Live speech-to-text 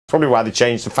Probably why they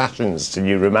changed the fashions to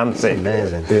New Romantic.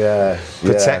 Amazing. Yeah.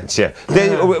 Protect you.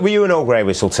 Were you an old grey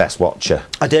whistle test watcher?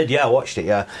 I did, yeah, I watched it,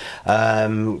 yeah.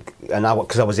 And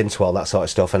because I was into all that sort of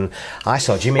stuff, and I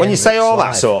saw Jimmy. When Hendrix you say all that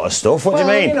live. sort of stuff, what do you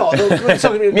mean? You know,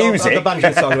 Music. The band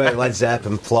you're talking about, Led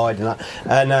Zeppelin, Floyd, and that.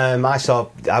 And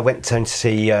I went down to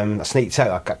see, I sneaked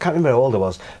out. I can't remember how old I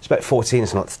was. I was about 14,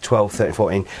 so not 12, 13,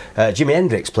 14. Jimi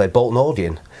Hendrix played Bolton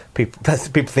Odeon. People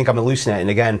think I'm hallucinating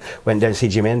again. Went down to see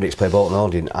Jimi Hendrix play Bolton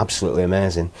Odeon. Absolutely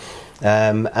amazing.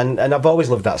 And I've always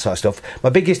loved that sort of stuff. My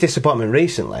biggest disappointment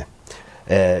recently,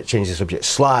 change the subject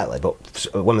slightly, but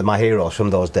one of my heroes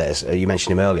from those days, you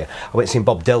mentioned him earlier, I went to see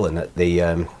Bob Dylan at the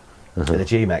at the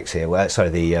GMX here,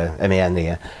 the MEN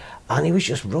here, and he was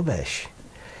just rubbish.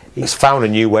 He's found a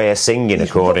new way of singing,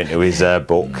 according to his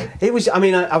book. It was. I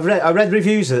mean, I read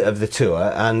reviews of the tour,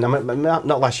 and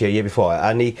not last year, year before,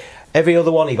 and every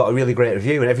other one he got a really great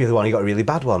review, and every other one he got a really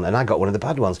bad one, and I got one of the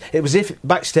bad ones. It was as if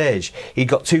backstage he'd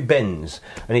got two bins,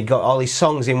 and he'd got all his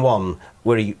songs in one,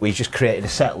 where he just created a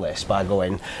set list by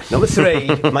going number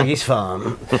 3, Maggie's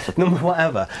Farm, number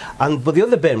whatever, but the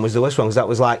other bin was the worst one because that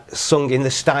was like sung in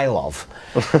the style of,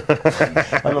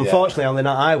 and unfortunately on the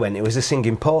night I went, it was the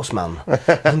singing postman,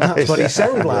 and that's what he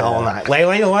sounded like all night. Lay,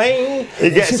 lay, lay. He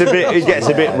gets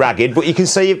a bit ragged, but you can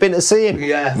say you've been to see him.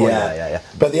 Yeah.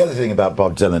 But the other thing about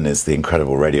Bob Dylan is the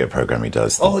incredible radio program he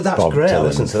does. Oh, that's Bob great. I Dylan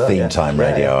listened to that, Theme Time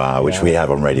Radio Hour, which we have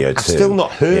on Radio 2. I've still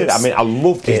not heard. I mean, I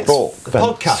loved his book.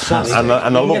 Podcast, and I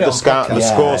love the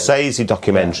Scorsese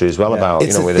documentary as well about,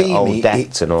 it's with the old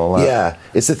debt and all that. Yeah,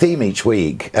 it's a theme each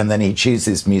week, and then he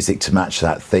chooses music to match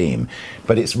that theme.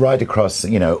 But it's right across,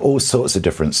 all sorts of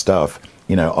different stuff.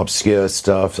 Obscure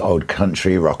stuff, old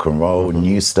country, rock and roll,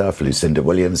 new stuff, Lucinda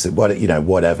Williams,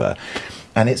 whatever.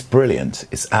 And it's brilliant.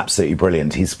 It's absolutely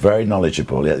brilliant. He's very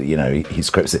knowledgeable. He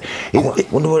scripts it. I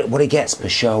wonder what he gets per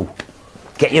show.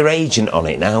 Get your agent on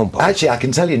it now, Bob. Actually, I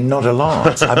can tell you not a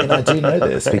lot. I mean, I do know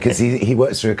this because he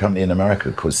works for a company in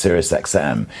America called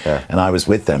SiriusXM, and I was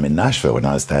with them in Nashville when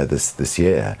I was there this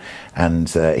year. And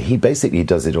he basically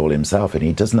does it all himself, and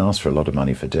he doesn't ask for a lot of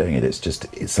money for doing it.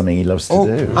 It's something he loves to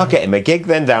do. I'll get him a gig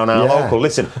then down our local.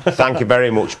 Listen, thank you very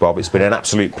much, Bob. It's been an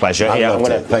absolute pleasure. I'm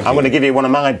going to give you one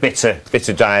of my bitter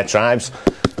diatribes.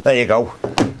 There you go.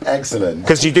 Excellent.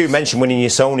 Because you do mention winning your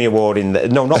Sony Award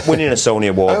not winning a Sony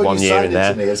Award one year in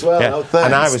there. To me as well. Yeah. Oh, thanks.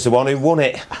 And I was the one who won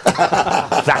it.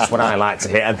 That's what I like to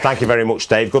hear. And thank you very much,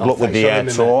 Dave. Good luck with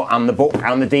the tour and the book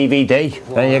and the DVD.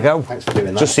 There you go. Thanks for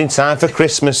doing that. Just in time for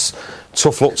Christmas.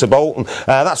 Tough luck to Bolton.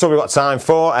 That's all we've got time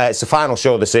for. It's the final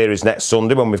show of the series next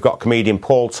Sunday when we've got comedian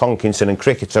Paul Tonkinson and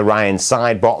cricketer Ryan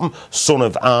Sidebottom, son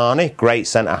of Arnie, great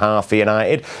centre-half for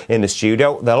United, in the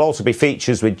studio. There'll also be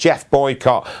features with Jeff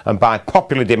Boycott and, by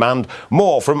popular demand,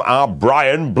 more from our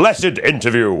Brian Blessed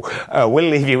interview. We'll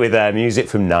leave you with music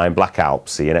from 9 Black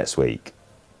Alps. See you next week.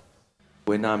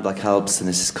 We're 9 Black Alps and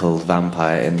this is called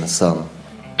Vampire in the Sun.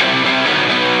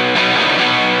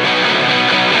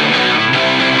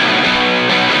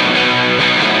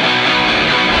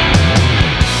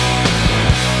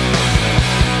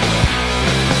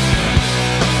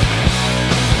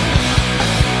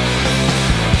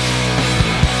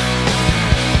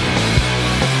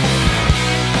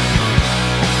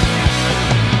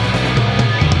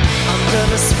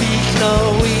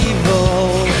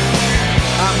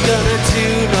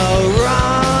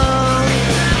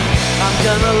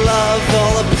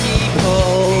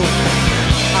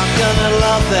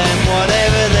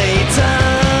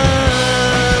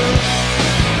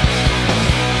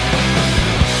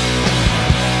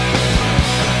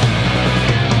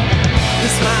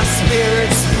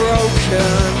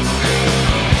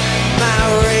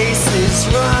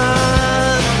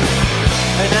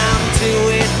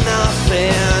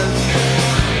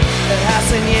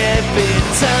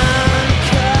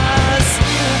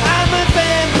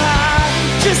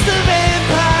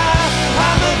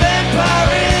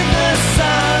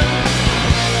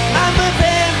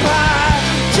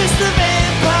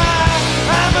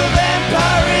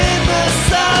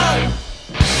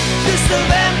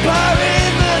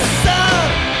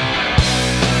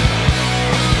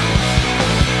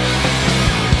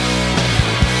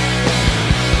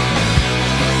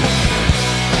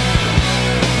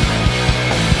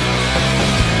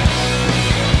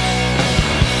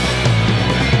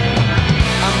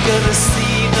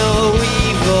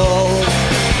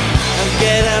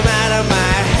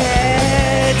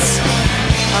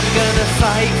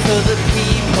 Fight for the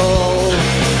people.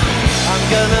 I'm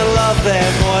gonna love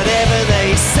them.